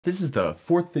This is the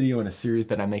fourth video in a series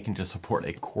that I'm making to support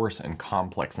a course in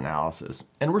complex analysis.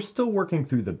 And we're still working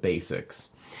through the basics.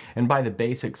 And by the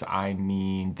basics, I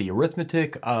mean the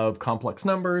arithmetic of complex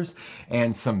numbers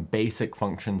and some basic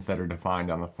functions that are defined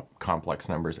on the complex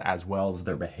numbers as well as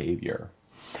their behavior.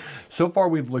 So far,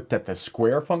 we've looked at the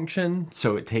square function,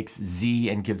 so it takes z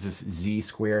and gives us z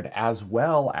squared, as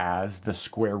well as the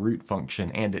square root function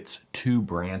and its two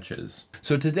branches.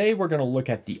 So today we're going to look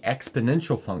at the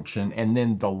exponential function and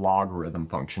then the logarithm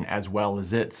function, as well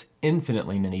as its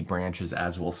infinitely many branches,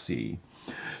 as we'll see.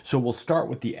 So we'll start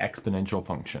with the exponential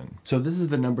function. So this is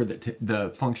the number the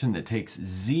function that takes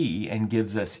z and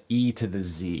gives us e to the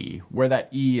z, where that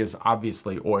e is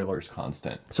obviously Euler's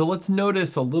constant. So let's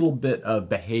notice a little bit of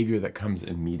behavior that comes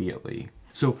immediately.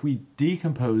 So if we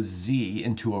decompose z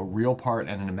into a real part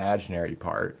and an imaginary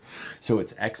part, so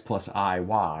it's x plus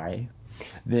iy,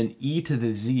 then e to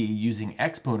the z using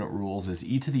exponent rules is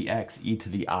e to the x, e to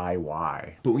the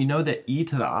iy. But we know that e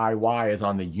to the iy is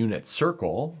on the unit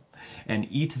circle, and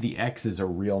e to the x is a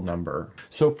real number.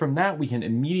 So from that, we can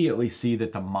immediately see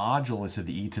that the modulus of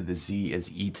the e to the z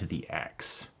is e to the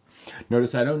x.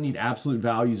 Notice I don't need absolute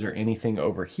values or anything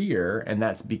over here, and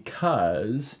that's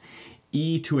because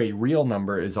e to a real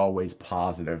number is always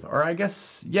positive, or I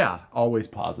guess, yeah, always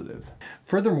positive.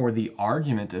 Furthermore, the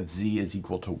argument of z is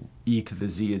equal to e to the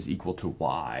z is equal to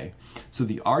y. So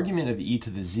the argument of e to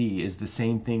the z is the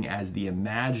same thing as the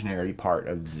imaginary part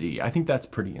of z. I think that's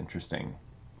pretty interesting.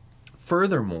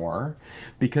 Furthermore,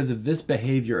 because of this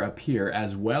behavior up here,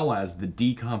 as well as the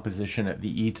decomposition of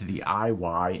the e to the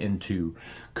iy into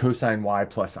cosine y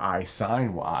plus I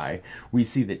sine y, we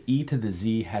see that e to the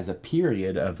z has a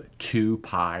period of 2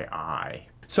 pi I.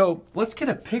 So let's get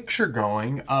a picture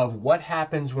going of what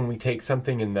happens when we take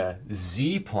something in the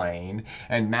z plane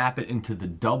and map it into the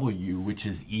w, which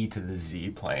is e to the z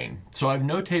plane. So I've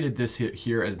notated this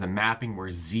here as the mapping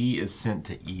where z is sent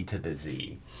to e to the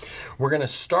z. We're going to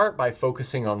start by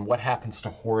focusing on what happens to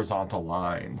horizontal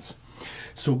lines.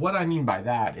 So what I mean by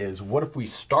that is, what if we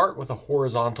start with a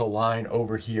horizontal line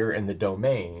over here in the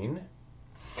domain,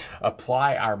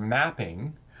 apply our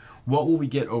mapping, what will we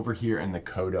get over here in the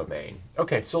codomain?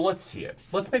 Okay, so let's see it.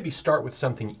 Let's maybe start with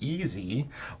something easy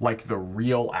like the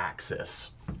real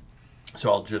axis. So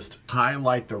I'll just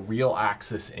highlight the real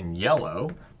axis in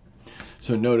yellow.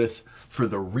 So notice for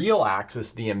the real axis,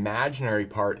 the imaginary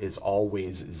part is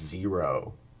always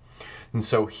 0. And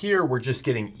so here we're just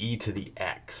getting e to the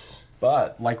x.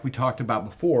 But like we talked about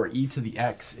before, e to the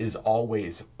x is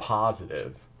always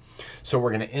positive. So we're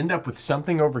going to end up with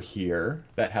something over here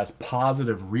that has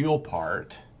positive real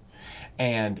part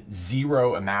and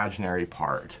 0 imaginary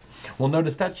part. Well,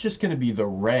 notice that's just going to be the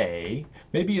ray.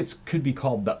 Maybe it could be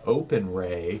called the open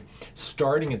ray,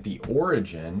 starting at the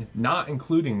origin, not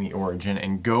including the origin,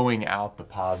 and going out the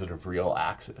positive real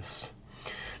axis.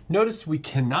 Notice we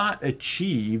cannot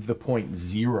achieve the point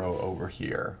 0 over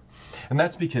here. And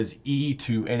that's because e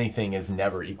to anything is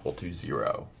never equal to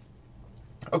 0.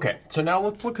 Okay, so now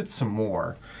let's look at some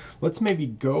more. Let's maybe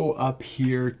go up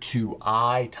here to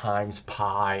I times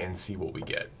pi and see what we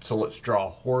get. So let's draw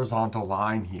a horizontal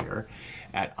line here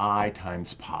at I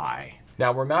times pi.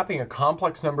 Now we're mapping a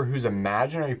complex number whose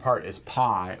imaginary part is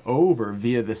pi over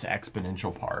via this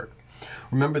exponential part.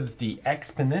 Remember that the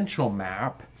exponential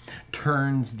map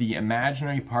turns the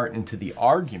imaginary part into the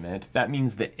argument. That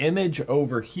means the image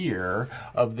over here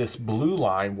of this blue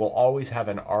line will always have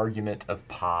an argument of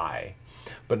pi.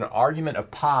 But an argument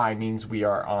of pi means we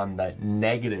are on the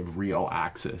negative real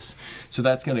axis. So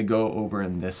that's going to go over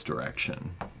in this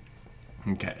direction.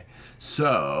 Okay,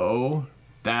 so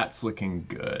that's looking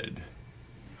good.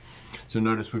 So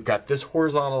notice we've got this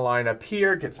horizontal line up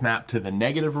here gets mapped to the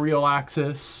negative real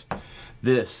axis.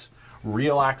 This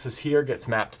real axis here gets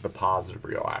mapped to the positive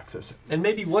real axis. And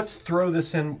maybe let's throw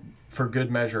this in for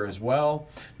good measure as well.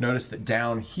 Notice that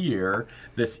down here,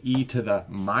 this e to the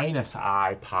minus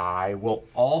I pi will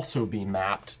also be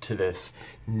mapped to this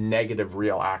negative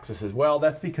real axis as well.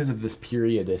 That's because of this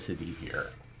periodicity here.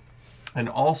 And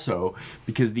also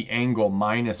because the angle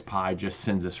minus pi just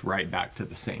sends us right back to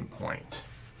the same point.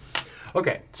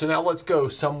 Okay, so now let's go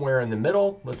somewhere in the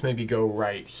middle. Let's maybe go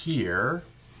right here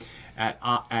at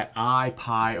I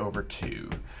pi over 2.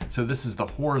 So this is the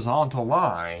horizontal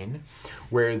line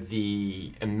where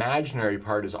the imaginary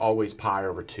part is always pi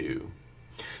over 2.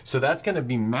 So that's going to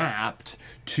be mapped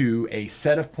to a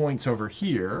set of points over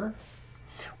here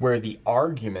where the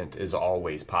argument is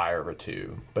always pi over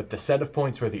 2. But the set of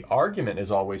points where the argument is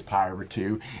always pi over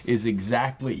 2 is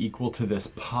exactly equal to this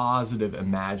positive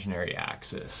imaginary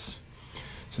axis.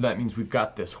 So that means we've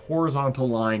got this horizontal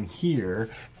line here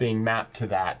being mapped to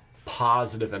that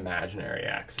positive imaginary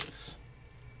axis.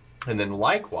 And then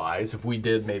likewise, if we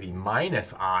did maybe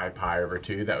minus I pi over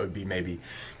 2, that would be maybe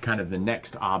kind of the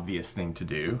next obvious thing to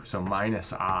do. So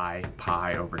minus I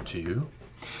pi over 2.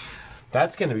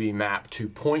 That's going to be mapped to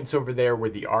points over there where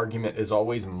the argument is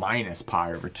always minus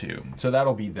pi over 2. So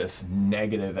that'll be this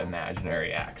negative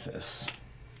imaginary axis.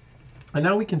 And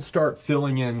now we can start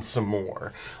filling in some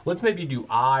more. Let's maybe do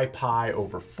I pi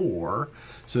over 4.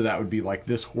 So that would be like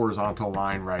this horizontal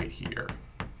line right here.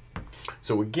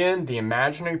 So again, the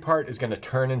imaginary part is going to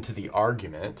turn into the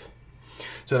argument.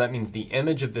 So that means the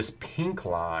image of this pink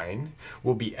line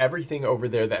will be everything over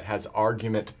there that has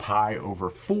argument pi over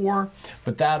 4,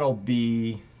 but that'll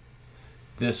be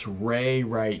this ray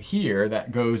right here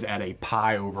that goes at a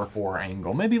pi over 4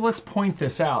 angle. Maybe let's point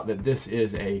this out that this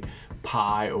is a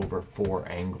pi over 4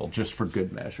 angle, just for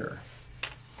good measure.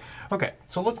 Okay,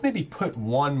 so let's maybe put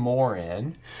one more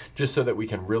in, just so that we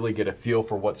can really get a feel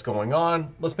for what's going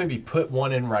on. Let's maybe put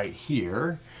one in right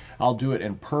here. I'll do it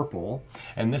in purple,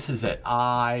 and this is at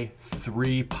I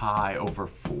 3 pi over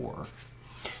 4.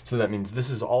 So that means this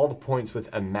is all the points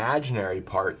with imaginary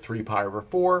part 3 pi over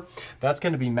 4. That's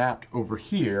going to be mapped over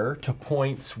here to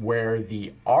points where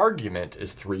the argument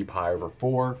is 3 pi over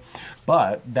 4,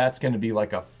 but that's going to be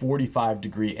like a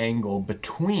 45-degree angle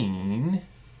between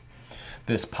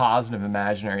this positive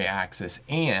imaginary axis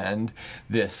and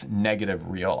this negative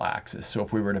real axis. So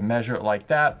if we were to measure it like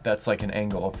that, that's like an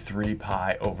angle of 3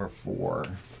 pi over 4.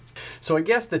 So I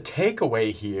guess the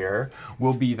takeaway here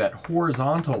will be that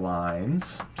horizontal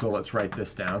lines, so let's write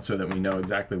this down so that we know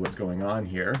exactly what's going on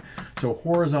here. So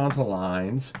horizontal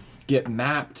lines get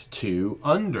mapped to,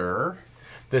 under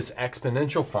this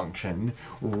exponential function,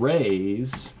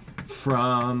 rays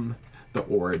from the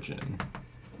origin.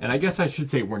 And I guess I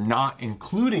should say we're not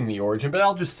including the origin, but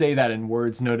I'll just say that in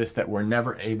words. Notice that we're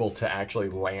never able to actually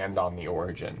land on the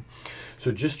origin.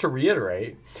 So just to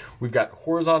reiterate, we've got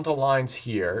horizontal lines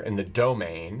here in the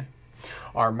domain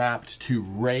are mapped to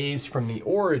rays from the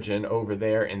origin over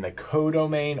there in the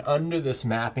codomain. Under this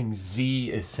mapping,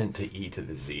 z is sent to e to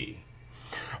the z.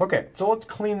 Okay, so let's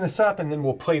clean this up and then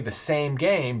we'll play the same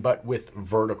game, but with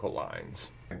vertical lines.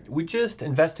 We just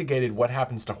investigated what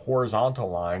happens to horizontal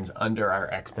lines under our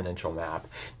exponential map.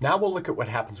 Now we'll look at what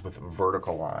happens with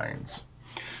vertical lines.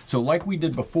 So like we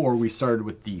did before, we started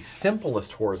with the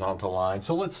simplest horizontal line.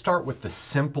 So let's start with the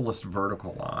simplest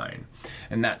vertical line.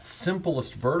 And that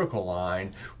simplest vertical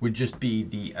line would just be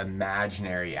the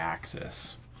imaginary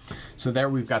axis. So there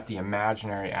we've got the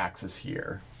imaginary axis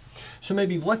here. So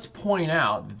maybe let's point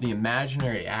out that the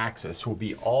imaginary axis will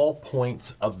be all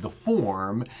points of the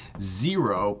form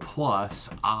 0 plus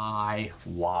I,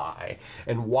 y.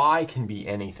 And y can be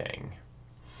anything.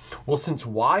 Well, since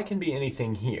y can be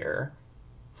anything here,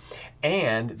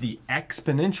 and the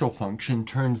exponential function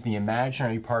turns the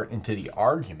imaginary part into the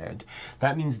argument,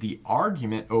 that means the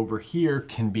argument over here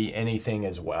can be anything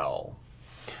as well.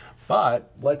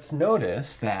 But let's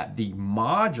notice that the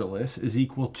modulus is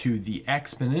equal to the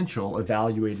exponential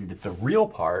evaluated at the real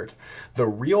part. The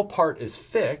real part is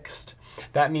fixed.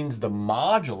 That means the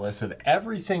modulus of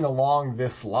everything along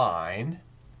this line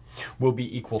will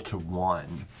be equal to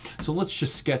 1. So let's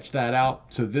just sketch that out.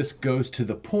 So this goes to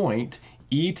the point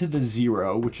e to the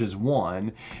 0, which is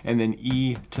 1, and then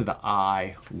e to the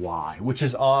I, y, which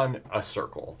is on a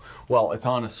circle. Well, it's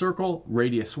on a circle,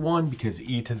 radius 1, because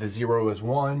e to the 0 is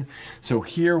 1. So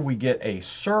here we get a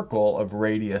circle of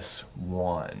radius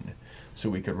 1. So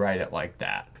we could write it like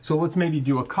that. So let's maybe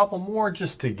do a couple more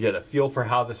just to get a feel for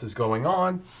how this is going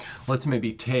on. Let's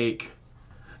maybe take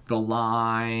the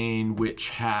line which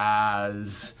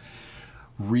has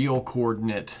real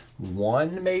coordinate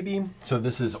 1 maybe. So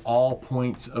this is all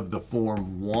points of the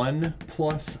form 1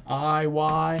 plus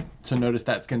iy. So notice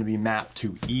that's going to be mapped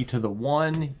to e to the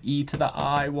 1, e to the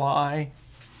iy.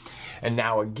 And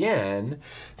now again,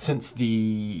 since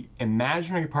the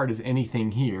imaginary part is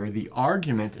anything here, the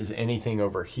argument is anything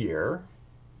over here.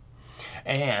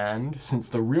 And since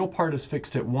the real part is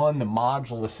fixed at 1, the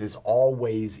modulus is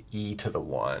always e to the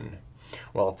 1.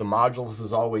 Well, if the modulus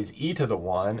is always e to the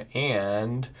 1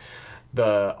 and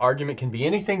the argument can be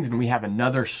anything, then we have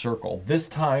another circle. This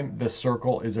time, the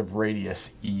circle is of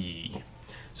radius e.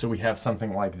 So we have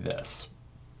something like this.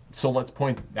 So let's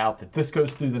point out that this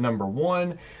goes through the number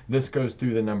 1, this goes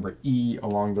through the number e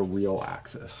along the real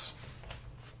axis.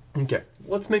 Okay,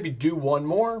 let's maybe do one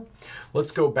more.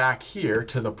 Let's go back here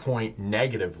to the point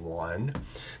 -1,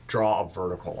 draw a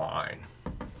vertical line.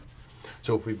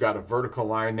 So if we've got a vertical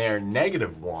line there,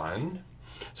 -1,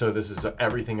 so this is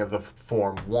everything of the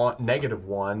form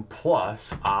 -1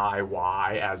 plus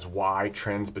iy as y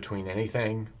trends between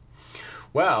anything.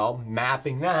 Well,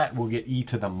 mapping that, we'll get e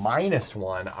to the minus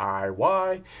 1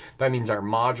 iy. That means our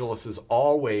modulus is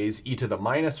always e to the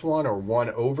minus 1 or 1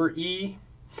 over e.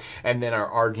 And then our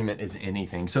argument is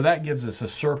anything. So that gives us a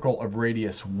circle of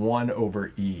radius 1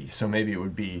 over e. So maybe it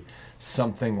would be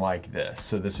something like this.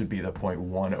 So this would be the point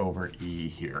 1 over e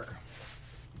here.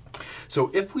 So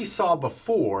if we saw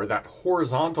before that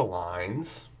horizontal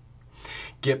lines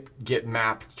get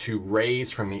mapped to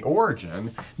rays from the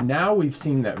origin, now we've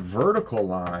seen that vertical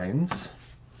lines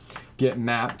get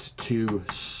mapped to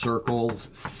circles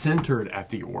centered at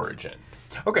the origin.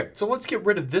 Okay, so let's get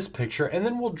rid of this picture and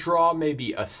then we'll draw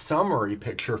maybe a summary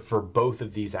picture for both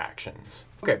of these actions.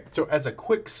 Okay, so as a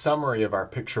quick summary of our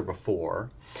picture before,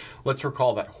 let's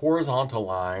recall that horizontal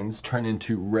lines turn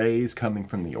into rays coming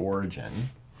from the origin.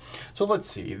 So let's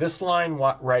see, this line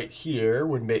right here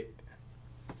would be,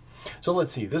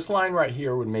 this line right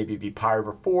here would maybe be pi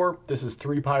over 4. This is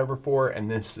 3 pi over 4, and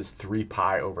this is 3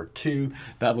 pi over 2.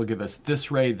 That'll give us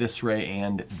this ray,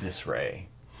 and this ray.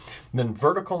 Then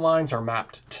vertical lines are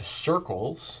mapped to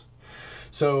circles.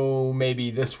 So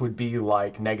maybe this would be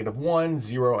like -1,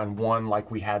 0, and 1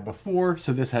 like we had before.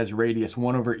 So this has radius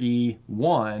 1 over e,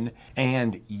 1,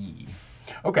 and e.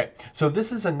 Okay, so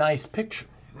this is a nice picture.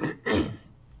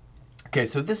 Okay,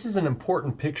 so this is an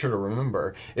important picture to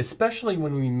remember, especially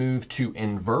when we move to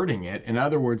inverting it. In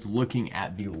other words, looking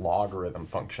at the logarithm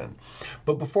function.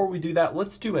 But before we do that,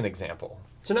 let's do an example.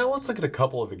 So now let's look at a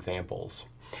couple of examples.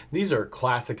 These are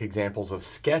classic examples of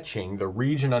sketching the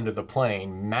region under the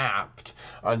plane mapped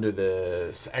under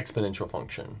this exponential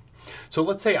function. So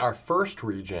let's say our first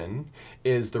region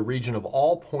is the region of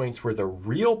all points where the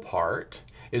real part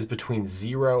is between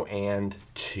 0 and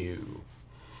 2.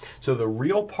 So the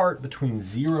real part between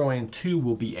 0 and 2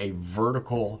 will be a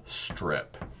vertical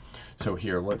strip. So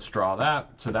here, let's draw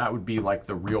that. So that would be like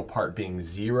the real part being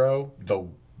 0, the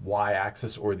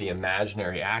y-axis or the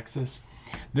imaginary axis.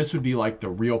 This would be like the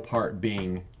real part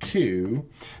being 2.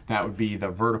 That would be the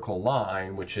vertical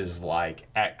line, which is like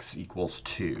x equals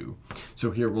 2. So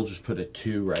here we'll just put a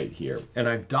 2 right here. And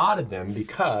I've dotted them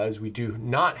because we do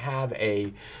not have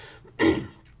a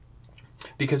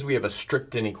because we have a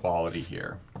strict inequality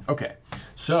here. Okay,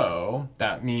 so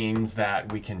that means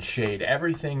that we can shade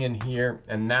everything in here,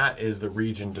 and that is the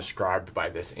region described by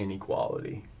this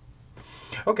inequality.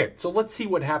 Okay, so let's see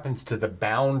what happens to the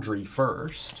boundary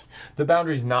first. The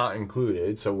boundary's not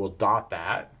included, so we'll dot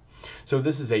that. So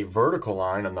this is a vertical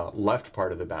line on the left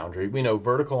part of the boundary. We know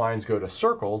vertical lines go to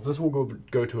circles. This will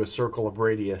go to a circle of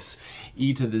radius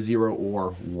e to the 0 or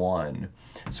 1.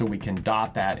 So we can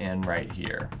dot that in right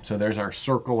here. So there's our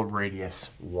circle of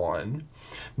radius 1.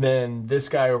 Then this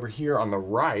guy over here on the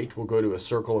right will go to a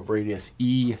circle of radius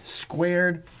e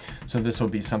squared. So this will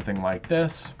be something like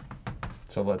this.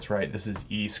 So let's write this is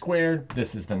e squared.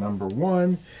 This is the number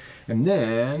 1. And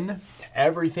then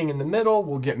everything in the middle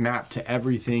will get mapped to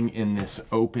everything in this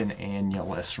open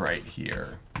annulus right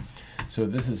here. So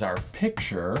this is our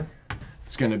picture.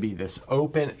 It's going to be this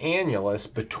open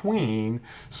annulus between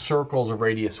circles of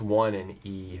radius 1 and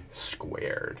e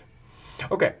squared.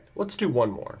 Okay, let's do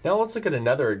one more. Now let's look at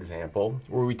another example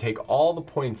where we take all the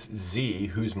points z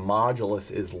whose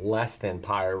modulus is less than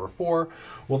pi over 4.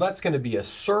 Well, that's going to be a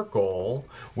circle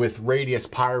with radius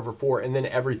pi over 4 and then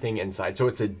everything inside. So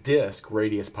it's a disk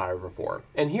radius pi over 4.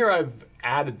 And here I've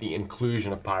added the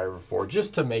inclusion of pi over 4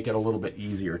 just to make it a little bit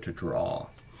easier to draw.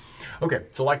 Okay,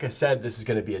 so like I said, this is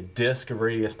going to be a disk of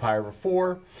radius pi over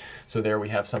 4. So there we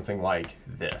have something like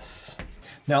this.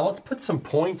 Now let's put some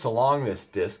points along this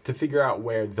disk to figure out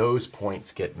where those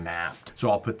points get mapped. So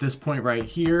I'll put this point right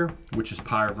here, which is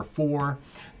pi over 4.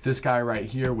 This guy right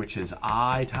here, which is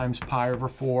I times pi over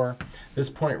 4.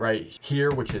 This point right here,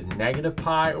 which is negative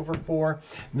pi over 4.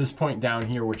 And this point down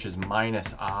here, which is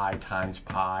minus I times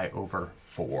pi over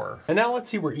 4. And now let's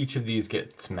see where each of these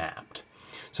gets mapped.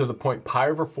 So the point pi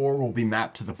over 4 will be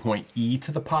mapped to the point e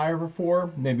to the pi over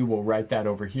 4. Maybe we'll write that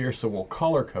over here, so we'll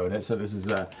color code it. So this is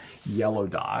a yellow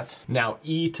dot. Now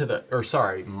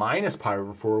minus pi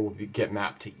over 4 will get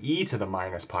mapped to e to the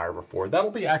minus pi over 4. That'll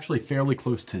be actually fairly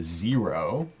close to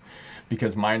 0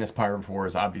 because minus pi over 4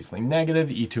 is obviously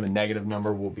negative. E to a negative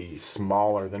number will be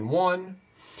smaller than 1.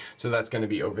 So that's going to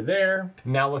be over there.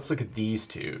 Now let's look at these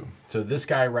two. So this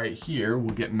guy right here will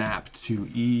get mapped to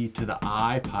e to the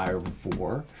I pi over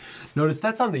 4. Notice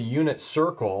that's on the unit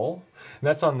circle.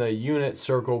 That's on the unit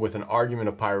circle with an argument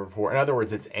of pi over 4. In other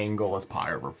words, its angle is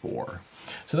pi over 4.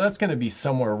 So that's going to be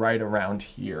somewhere right around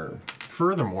here.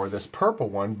 Furthermore, this purple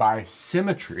one, by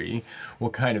symmetry, will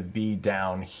kind of be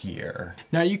down here.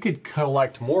 Now you could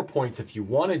collect more points if you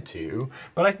wanted to,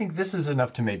 but I think this is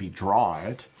enough to maybe draw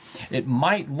it. It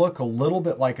might look a little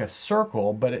bit like a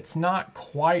circle, but it's not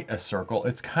quite a circle.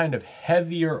 It's kind of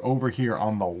heavier over here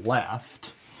on the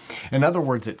left. In other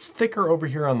words, it's thicker over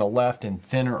here on the left and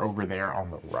thinner over there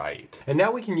on the right. And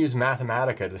now we can use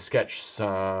Mathematica to sketch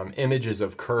some images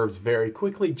of curves very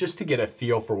quickly just to get a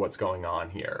feel for what's going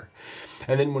on here.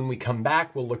 And then when we come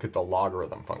back, we'll look at the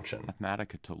logarithm function.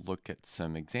 Mathematica to look at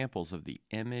some examples of the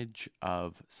image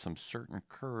of some certain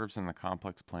curves in the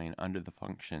complex plane under the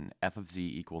function f of z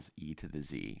equals e to the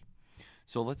z.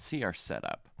 So let's see our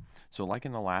setup. So like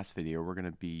in the last video, we're going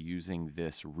to be using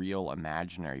this real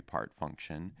imaginary part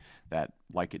function that,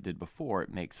 like it did before,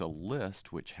 it makes a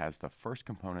list which has the first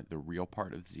component, the real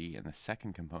part of z, and the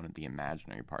second component, the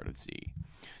imaginary part of z.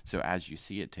 So as you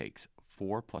see, it takes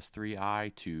 4 plus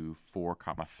 3i to 4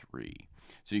 comma 3.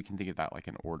 So you can think of that like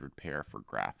an ordered pair for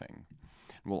graphing.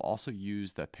 We'll also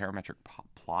use the parametric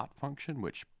plot function,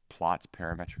 which plots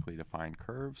parametrically defined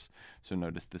curves. So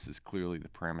notice this is clearly the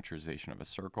parameterization of a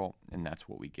circle, and that's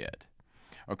what we get.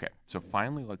 Okay, so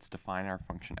finally let's define our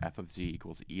function f of z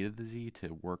equals e to the z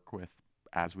to work with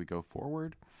as we go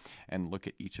forward and look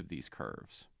at each of these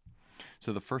curves.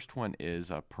 So the first one is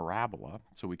a parabola.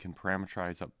 So we can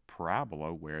parameterize a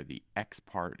parabola where the x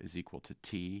part is equal to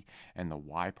t and the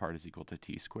y part is equal to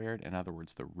t squared. In other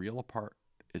words, the real part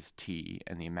is t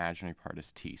and the imaginary part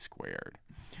is t squared.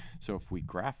 So if we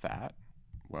graph that,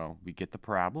 well, we get the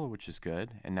parabola, which is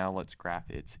good, and now let's graph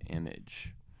its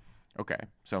image. Okay,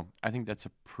 so I think that's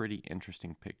a pretty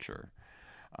interesting picture.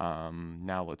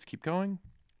 Now let's keep going.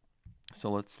 So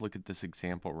let's look at this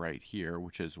example right here,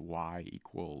 which is y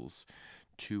equals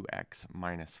 2x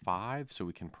minus 5. So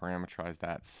we can parameterize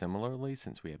that similarly.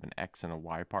 Since we have an x and a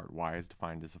y part, y is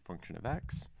defined as a function of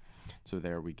x. So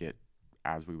there we get,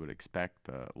 as we would expect,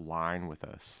 the line with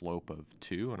a slope of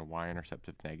 2 and a y-intercept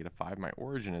of -5. My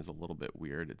origin is a little bit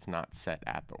weird. It's not set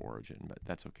at the origin, but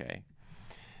that's okay.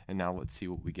 And now let's see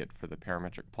what we get for the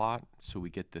parametric plot. So we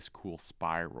get this cool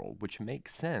spiral, which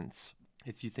makes sense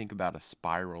if you think about a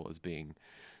spiral as being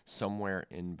somewhere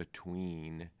in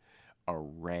between a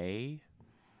ray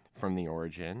from the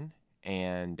origin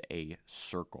and a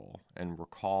circle. And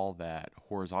recall that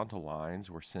horizontal lines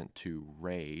were sent to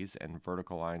rays and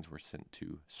vertical lines were sent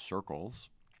to circles.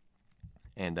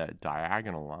 And a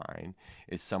diagonal line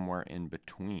is somewhere in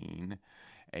between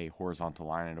a horizontal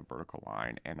line and a vertical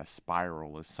line, and a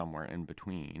spiral is somewhere in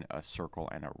between a circle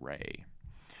and a ray.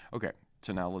 Okay,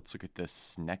 so now let's look at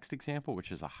this next example,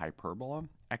 which is a hyperbola.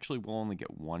 Actually, we'll only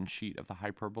get one sheet of the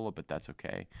hyperbola, but that's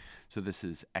okay. So this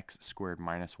is x squared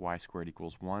minus y squared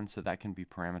equals 1, so that can be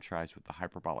parameterized with the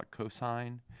hyperbolic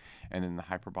cosine, and then the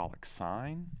hyperbolic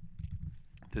sine.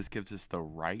 This gives us the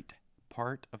right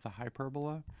part of the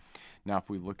hyperbola. Now if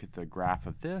we look at the graph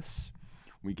of this,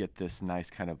 we get this nice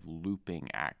kind of looping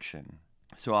action.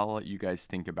 So I'll let you guys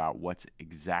think about what's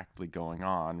exactly going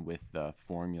on with the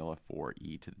formula for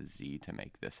e to the z to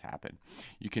make this happen.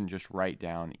 You can just write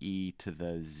down e to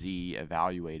the z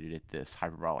evaluated at this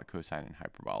hyperbolic cosine and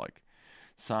hyperbolic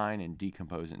sine and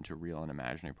decompose it into real and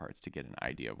imaginary parts to get an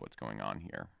idea of what's going on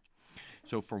here.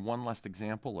 So for one last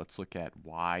example, let's look at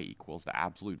y equals the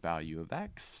absolute value of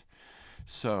x.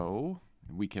 So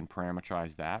we can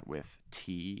parameterize that with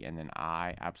t and then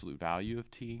I, absolute value of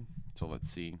t. So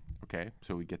let's see. Okay,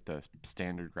 so we get the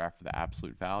standard graph for the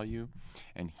absolute value,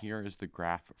 and here is the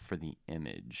graph for the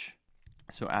image.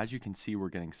 So as you can see, we're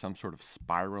getting some sort of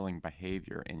spiraling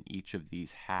behavior in each of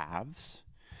these halves,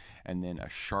 and then a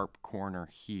sharp corner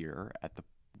here at the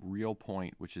real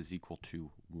point, which is equal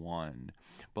to 1.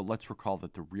 But let's recall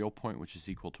that the real point, which is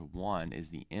equal to 1, is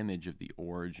the image of the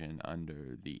origin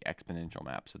under the exponential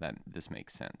map, so that this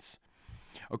makes sense.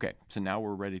 Okay, so now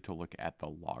we're ready to look at the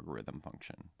logarithm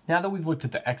function. Now that we've looked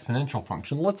at the exponential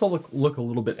function, let's look a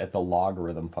little bit at the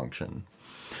logarithm function.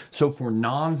 So for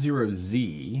non-zero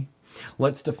z,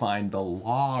 let's define the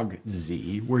log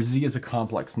z, where z is a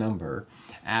complex number,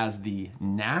 as the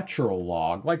natural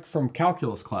log, like from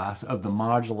calculus class, of the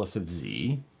modulus of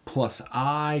z, plus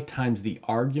I times the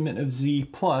argument of z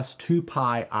plus 2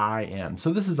 pi im.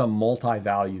 So this is a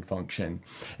multi-valued function.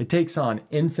 It takes on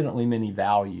infinitely many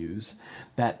values.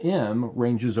 That m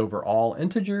ranges over all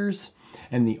integers,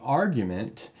 and the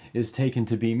argument is taken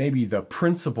to be maybe the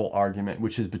principal argument,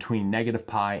 which is between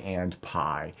 -pi and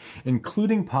pi,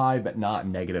 including pi but not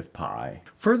 -pi.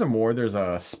 Furthermore, there's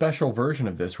a special version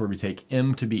of this where we take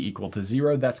m to be equal to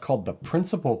 0. That's called the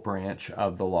principal branch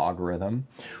of the logarithm.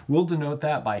 We'll denote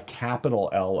that by capital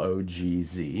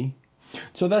LOGZ.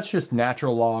 So that's just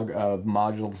natural log of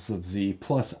modulus of z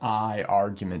plus I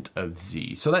argument of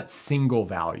z. So that's single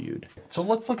valued. So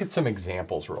let's look at some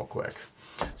examples real quick.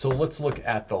 So let's look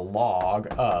at the log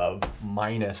of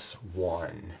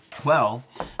 -1. Well,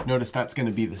 notice that's going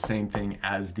to be the same thing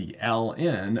as the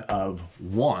ln of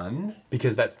 1,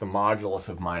 because that's the modulus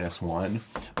of -1,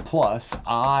 plus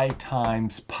I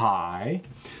times pi.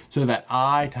 So that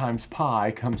I times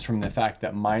pi comes from the fact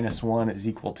that -1 is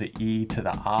equal to e to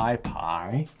the I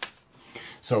pi.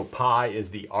 So pi is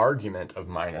the argument of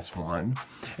 -1,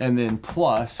 and then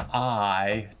plus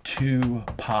I 2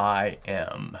 pi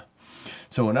m.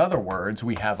 So in other words,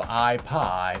 we have I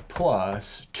pi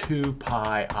plus 2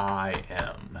 pi I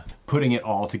m. Putting it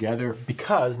all together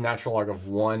because natural log of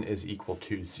 1 is equal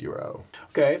to 0.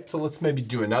 Okay, so let's maybe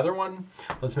do another one.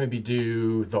 Let's maybe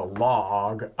do the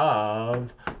log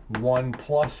of 1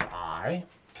 plus I.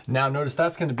 Now notice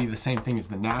that's going to be the same thing as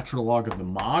the natural log of the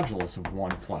modulus of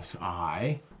 1 plus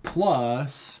I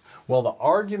plus, well, the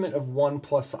argument of 1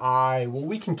 plus I, well,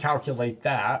 we can calculate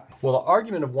that. Well, the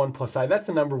argument of 1 plus I, that's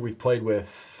a number we've played with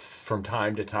from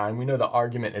time to time. We know the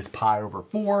argument is pi over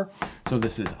 4. So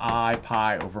this is I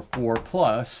pi over 4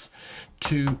 plus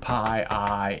 2 pi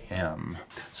I m.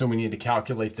 So we need to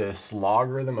calculate this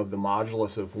logarithm of the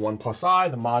modulus of 1 plus I.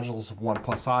 The modulus of 1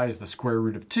 plus I is the square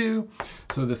root of 2.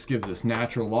 So this gives us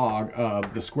natural log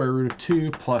of the square root of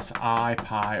 2 plus I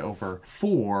pi over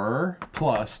 4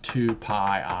 plus 2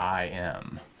 pi I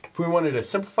m. If we wanted to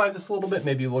simplify this a little bit,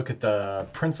 maybe look at the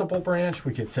principal branch,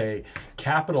 we could say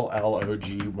capital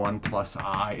LOG 1 plus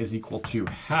I is equal to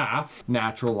half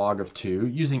natural log of 2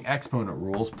 using exponent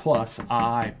rules plus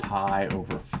I pi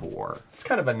over 4. It's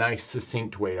kind of a nice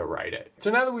succinct way to write it.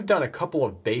 So now that we've done a couple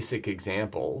of basic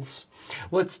examples,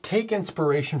 let's take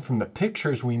inspiration from the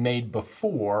pictures we made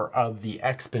before of the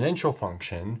exponential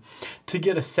function to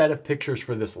get a set of pictures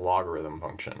for this logarithm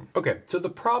function. Okay, so the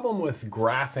problem with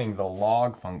graphing the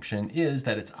log function is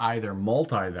that it's either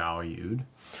multi-valued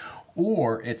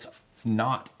or it's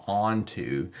not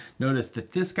onto. Notice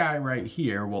that this guy right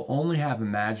here will only have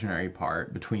imaginary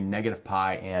part between negative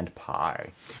pi and pi.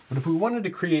 But if we wanted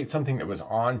to create something that was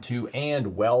onto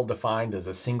and well defined as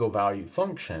a single valued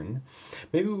function,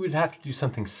 maybe we would have to do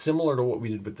something similar to what we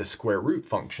did with the square root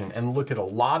function and look at a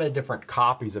lot of different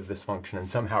copies of this function and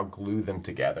somehow glue them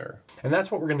together. And that's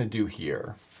what we're going to do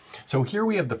here. So here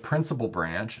we have the principal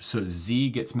branch, so z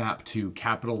gets mapped to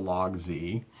capital log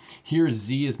z. Here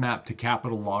z is mapped to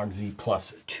capital log z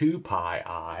plus 2 pi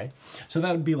I. So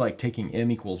that would be like taking m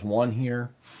equals 1 here.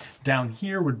 Down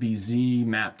here would be z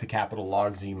mapped to capital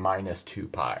log z minus 2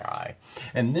 pi I.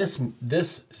 And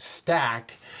this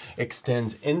stack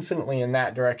extends infinitely in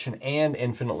that direction and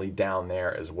infinitely down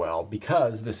there as well,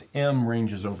 because this m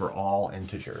ranges over all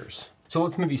integers. So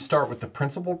let's maybe start with the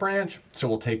principal branch. So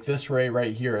we'll take this array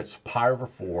right here, it's pi over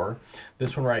 4.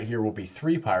 This one right here will be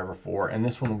 3 pi over 4, and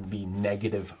this one will be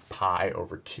negative pi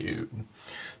over 2.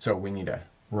 So we need to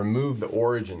remove the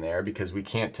origin there because we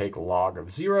can't take log of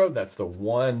 0. That's the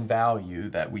one value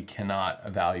that we cannot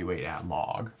evaluate at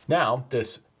log. Now,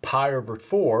 this pi over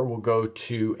 4 will go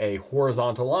to a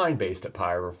horizontal line based at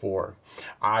pi over 4.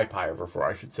 I pi over 4,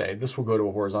 I should say. This will go to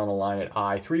a horizontal line at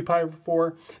I 3 pi over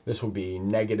 4. This will be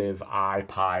negative I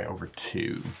pi over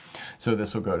 2. So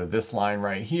this will go to this line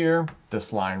right here,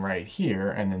 this line right here,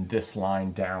 and then this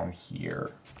line down here.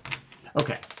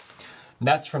 Okay,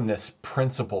 that's from this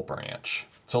principal branch.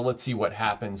 So let's see what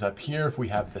happens up here if we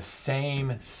have the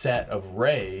same set of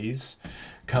rays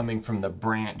coming from the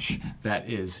branch that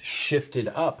is shifted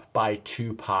up by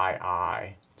 2 pi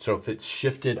I. So if it's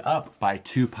shifted up by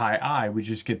 2 pi I, we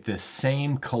just get this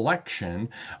same collection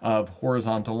of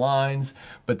horizontal lines,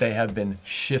 but they have been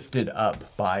shifted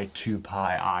up by 2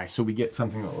 pi I. So we get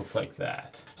something that looks like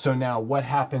that. So now what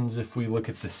happens if we look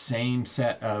at the same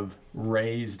set of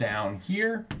rays down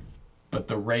here? But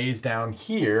the rays down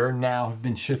here now have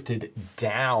been shifted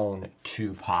down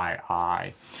 2 pi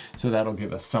I. So that'll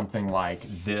give us something like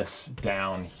this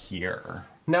down here.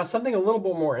 Now something a little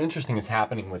bit more interesting is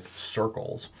happening with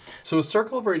circles. So a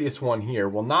circle of radius 1 here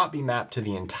will not be mapped to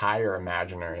the entire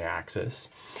imaginary axis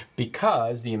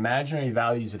because the imaginary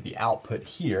values of the output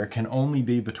here can only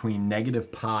be between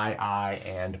negative pi I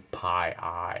and pi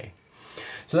I.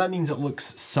 So that means it looks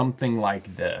something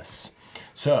like this.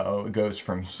 So it goes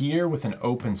from here with an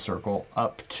open circle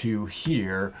up to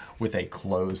here with a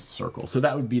closed circle. So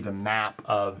that would be the map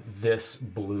of this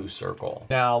blue circle.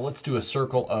 Now let's do a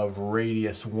circle of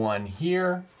radius 1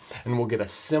 here, and we'll get a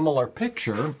similar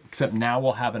picture, except now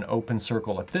we'll have an open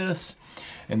circle at this,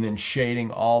 and then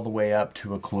shading all the way up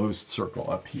to a closed circle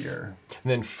up here.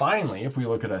 And then finally, if we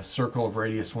look at a circle of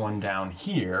radius 1 down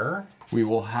here, we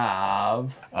will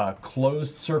have a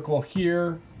closed circle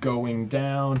here going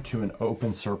down to an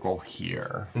open circle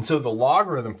here. And so the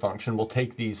logarithm function will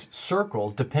take these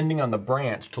circles, depending on the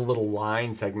branch, to little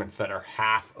line segments that are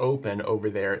half open over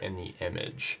there in the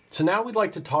image. So now we'd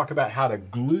like to talk about how to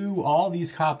glue all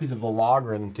these copies of the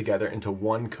logarithm together into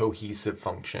one cohesive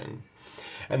function.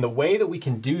 And the way that we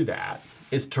can do that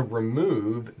is to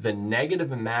remove the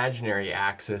negative imaginary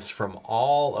axis from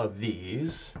all of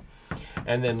these,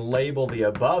 and then label the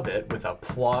above it with a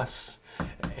plus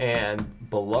and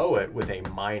below it with a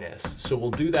minus. So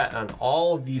we'll do that on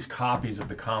all of these copies of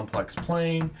the complex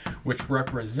plane, which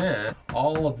represent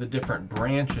all of the different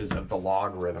branches of the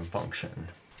logarithm function.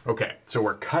 Okay, so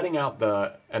we're cutting out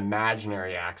the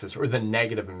imaginary axis, or the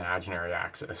negative imaginary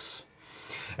axis.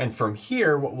 And from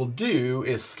here, what we'll do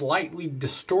is slightly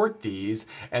distort these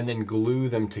and then glue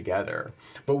them together.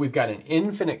 But we've got an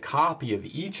infinite copy of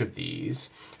each of these,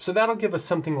 so that'll give us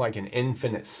something like an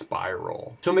infinite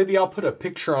spiral. So maybe I'll put a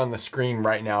picture on the screen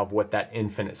right now of what that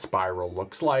infinite spiral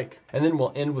looks like, and then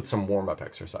we'll end with some warm-up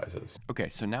exercises. Okay,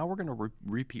 so now we're going to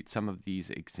repeat some of these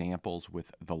examples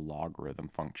with the logarithm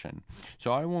function.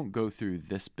 So I won't go through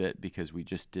this bit because we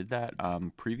just did that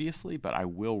previously, but I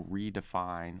will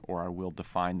redefine, or I will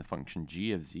define the function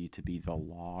g of z to be the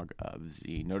log of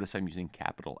z. Notice I'm using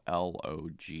capital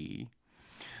L-O-G.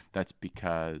 That's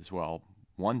because, well,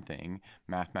 one thing,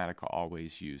 Mathematica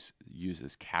always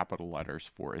uses capital letters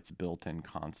for its built-in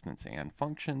constants and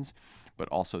functions, but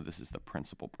also this is the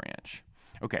principal branch.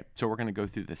 Okay, so we're going to go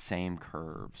through the same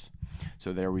curves.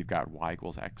 So there we've got y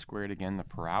equals x squared, again, the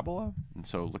parabola. And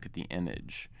so look at the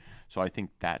image. So I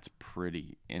think that's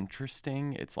pretty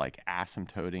interesting. It's like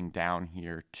asymptoting down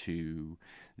here to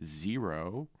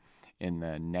 0 in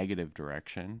the negative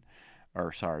direction,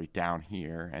 or sorry, down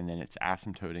here, and then it's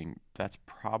asymptoting. That's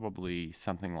probably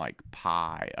something like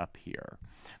pi up here.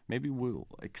 Maybe we'll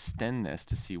extend this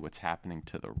to see what's happening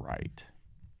to the right.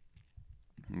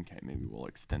 Okay, maybe we'll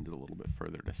extend it a little bit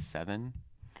further to 7,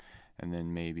 and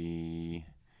then maybe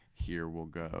here we'll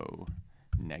go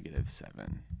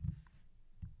 -7.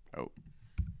 Oh,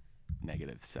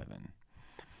 -7.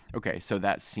 Okay, so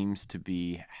that seems to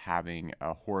be having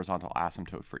a horizontal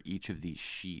asymptote for each of these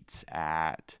sheets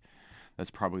at,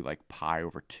 that's probably like pi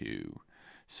over 2.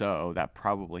 So that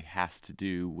probably has to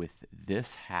do with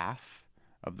this half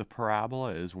of the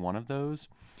parabola is one of those,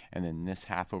 and then this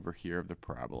half over here of the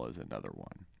parabola is another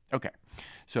one. Okay,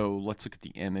 so let's look at the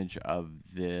image of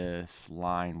this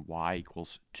line y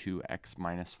equals 2x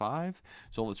minus 5.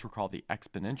 So let's recall the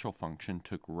exponential function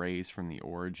took rays from the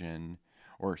origin,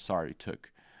 or sorry,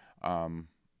 took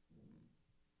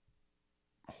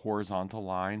horizontal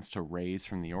lines to rays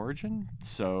from the origin.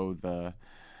 So the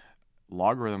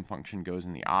logarithm function goes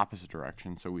in the opposite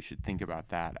direction, so we should think about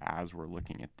that as we're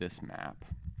looking at this map.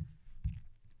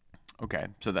 Okay,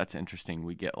 so that's interesting.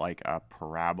 We get like a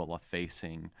parabola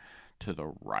facing to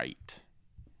the right.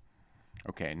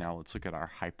 Okay, now let's look at our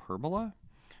hyperbola.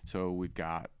 So we've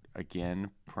got,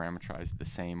 again, parameterized the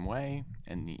same way,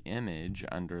 and the image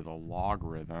under the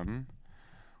logarithm,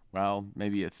 well,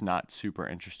 maybe it's not super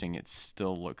interesting. It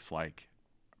still looks like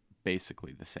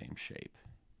basically the same shape.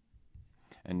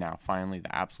 And now finally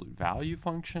the absolute value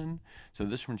function. So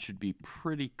this one should be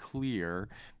pretty clear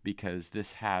because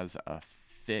this has a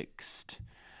fixed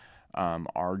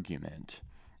argument,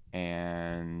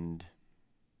 and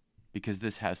because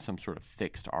this has some sort of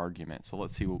fixed argument. So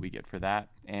let's see what we get for that.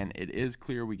 And it is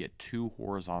clear we get 2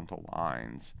 horizontal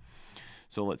lines.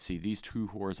 So let's see, these 2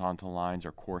 horizontal lines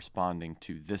are corresponding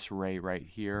to this ray right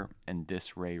here and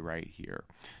this ray right here.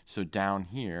 So down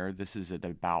here, this is at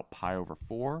about pi over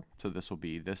 4. So this will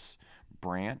be this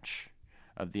branch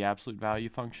of the absolute value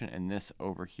function, and this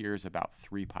over here is about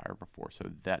 3 pi over 4.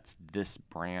 So that's this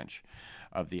branch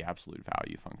of the absolute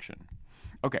value function.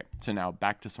 Okay, so now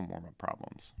back to some warm-up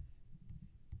problems.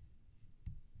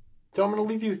 So I'm going to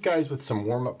leave you guys with some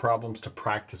warm-up problems to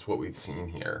practice what we've seen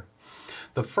here.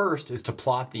 The first is to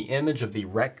plot the image of the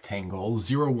rectangle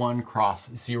 0, 1 cross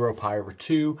 0 pi over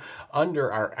 2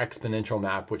 under our exponential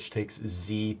map, which takes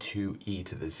z to e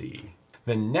to the z.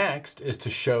 The next is to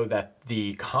show that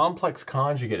the complex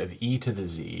conjugate of e to the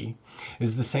z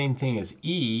is the same thing as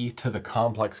e to the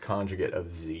complex conjugate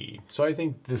of z. So I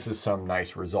think this is some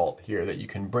nice result here, that you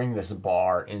can bring this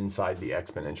bar inside the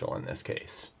exponential in this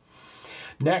case.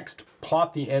 Next,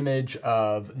 plot the image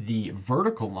of the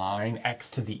vertical line x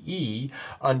to the e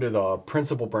under the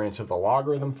principal branch of the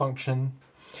logarithm function.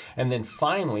 And then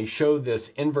finally, show this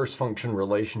inverse function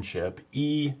relationship,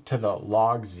 e to the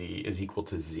log z is equal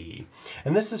to z.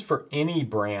 And this is for any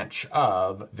branch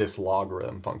of this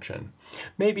logarithm function.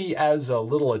 Maybe as a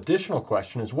little additional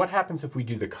question is, what happens if we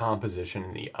do the composition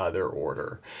in the other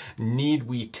order? Need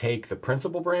we take the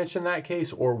principal branch in that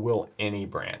case, or will any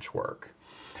branch work?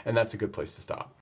 And that's a good place to stop.